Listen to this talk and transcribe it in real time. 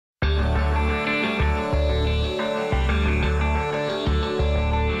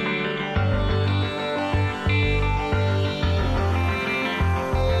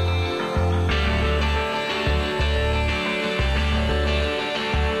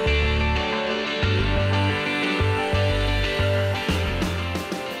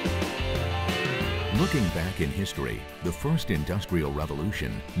history, the first industrial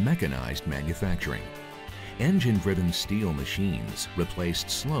revolution mechanized manufacturing. Engine-driven steel machines replaced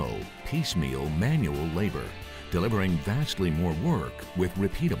slow, piecemeal manual labor, delivering vastly more work with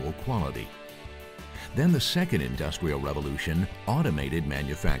repeatable quality. Then the second industrial revolution automated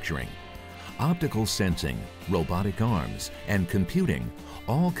manufacturing. Optical sensing, robotic arms, and computing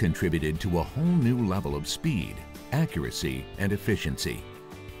all contributed to a whole new level of speed, accuracy, and efficiency.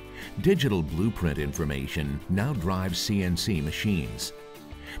 Digital blueprint information now drives CNC machines.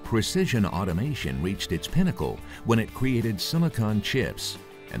 Precision automation reached its pinnacle when it created silicon chips,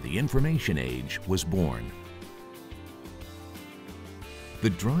 and the information age was born. The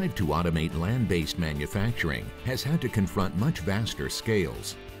drive to automate land-based manufacturing has had to confront much vaster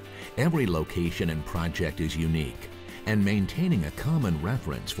scales. Every location and project is unique, and maintaining a common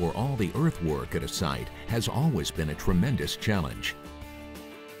reference for all the earthwork at a site has always been a tremendous challenge.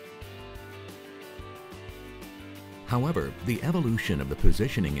 However, the evolution of the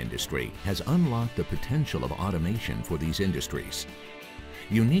positioning industry has unlocked the potential of automation for these industries.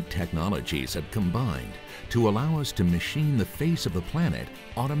 Unique technologies have combined to allow us to machine the face of the planet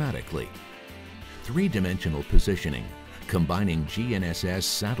automatically. Three-dimensional positioning, combining GNSS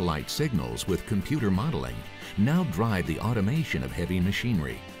satellite signals with computer modeling, now drive the automation of heavy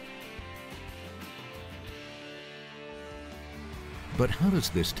machinery. But how does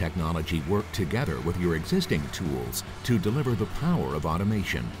this technology work together with your existing tools to deliver the power of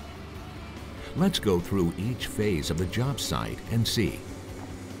automation? Let's go through each phase of the job site and see.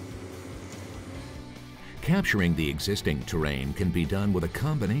 Capturing the existing terrain can be done with a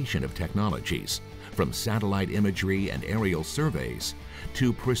combination of technologies, from satellite imagery and aerial surveys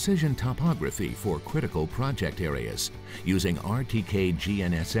to precision topography for critical project areas using RTK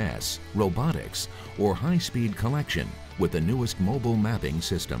GNSS, robotics, or high-speed collection with the newest mobile mapping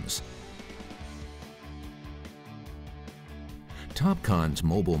systems. Topcon's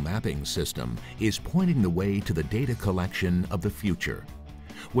mobile mapping system is pointing the way to the data collection of the future.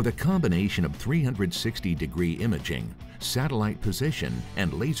 With a combination of 360-degree imaging, satellite position,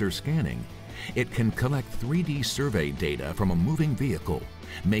 and laser scanning, it can collect 3D survey data from a moving vehicle,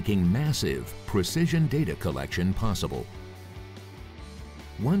 making massive, precision data collection possible.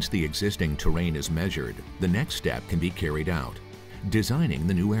 Once the existing terrain is measured, the next step can be carried out, designing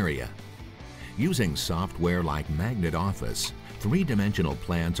the new area. Using software like Magnet Office, three-dimensional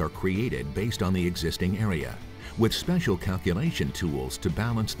plans are created based on the existing area, with special calculation tools to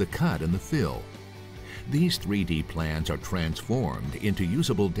balance the cut and the fill. These 3D plans are transformed into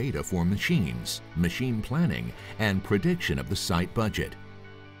usable data for machines, machine planning, and prediction of the site budget.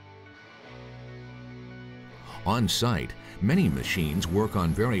 On site, many machines work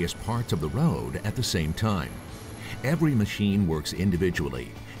on various parts of the road at the same time. Every machine works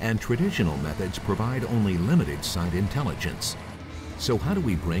individually, and traditional methods provide only limited site intelligence. So how do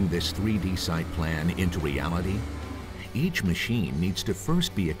we bring this 3D site plan into reality? Each machine needs to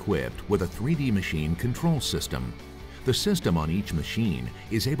first be equipped with a 3D machine control system. The system on each machine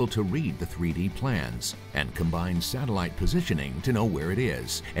is able to read the 3D plans and combine satellite positioning to know where it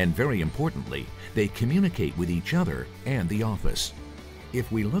is, and very importantly, they communicate with each other and the office.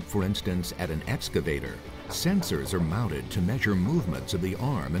 If we look, for instance, at an excavator, sensors are mounted to measure movements of the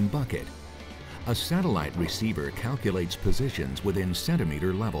arm and bucket. A satellite receiver calculates positions within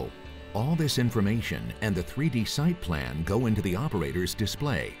centimeter level. All this information and the 3D site plan go into the operator's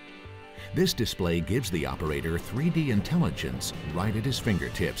display. This display gives the operator 3D intelligence right at his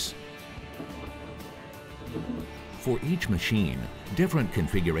fingertips. For each machine, different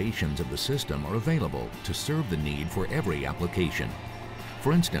configurations of the system are available to serve the need for every application.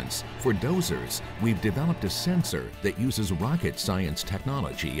 For instance, for dozers, we've developed a sensor that uses rocket science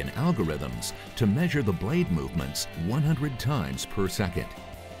technology and algorithms to measure the blade movements 100 times per second.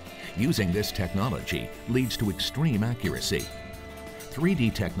 Using this technology leads to extreme accuracy.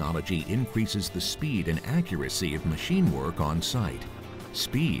 3D technology increases the speed and accuracy of machine work on site.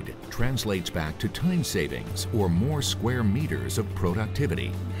 Speed translates back to time savings or more square meters of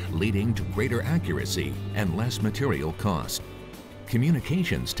productivity, leading to greater accuracy and less material cost.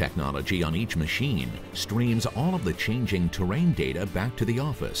 Communications technology on each machine streams all of the changing terrain data back to the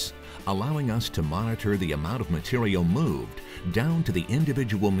office, allowing us to monitor the amount of material moved down to the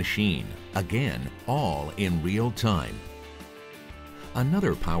individual machine, again, all in real time.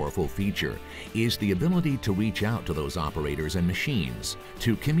 Another powerful feature is the ability to reach out to those operators and machines,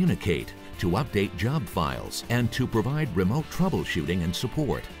 to communicate, to update job files, and to provide remote troubleshooting and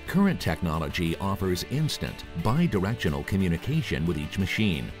support. Current technology offers instant, bi-directional communication with each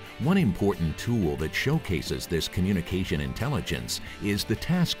machine. One important tool that showcases this communication intelligence is the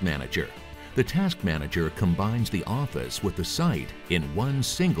Task Manager. The Task Manager combines the office with the site in one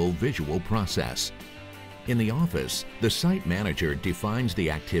single visual process. In the office, the Site Manager defines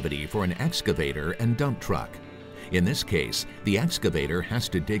the activity for an excavator and dump truck. In this case, the excavator has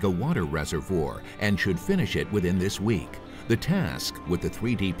to dig a water reservoir and should finish it within this week. The task, with the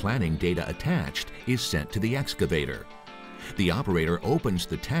 3D planning data attached, is sent to the excavator. The operator opens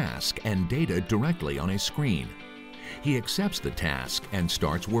the task and data directly on his screen. He accepts the task and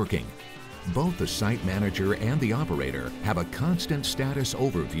starts working. Both the Site Manager and the operator have a constant status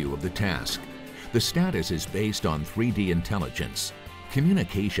overview of the task. The status is based on 3D intelligence.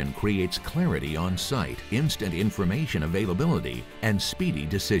 Communication creates clarity on site, instant information availability, and speedy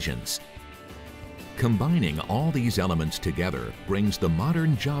decisions. Combining all these elements together brings the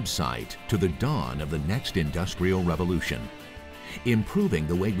modern job site to the dawn of the next industrial revolution. Improving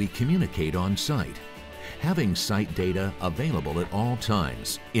the way we communicate on site. Having site data available at all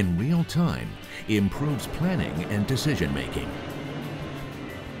times, in real time, improves planning and decision making.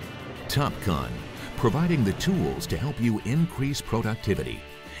 Topcon, providing the tools to help you increase productivity,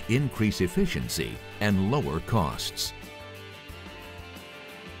 increase efficiency, and lower costs.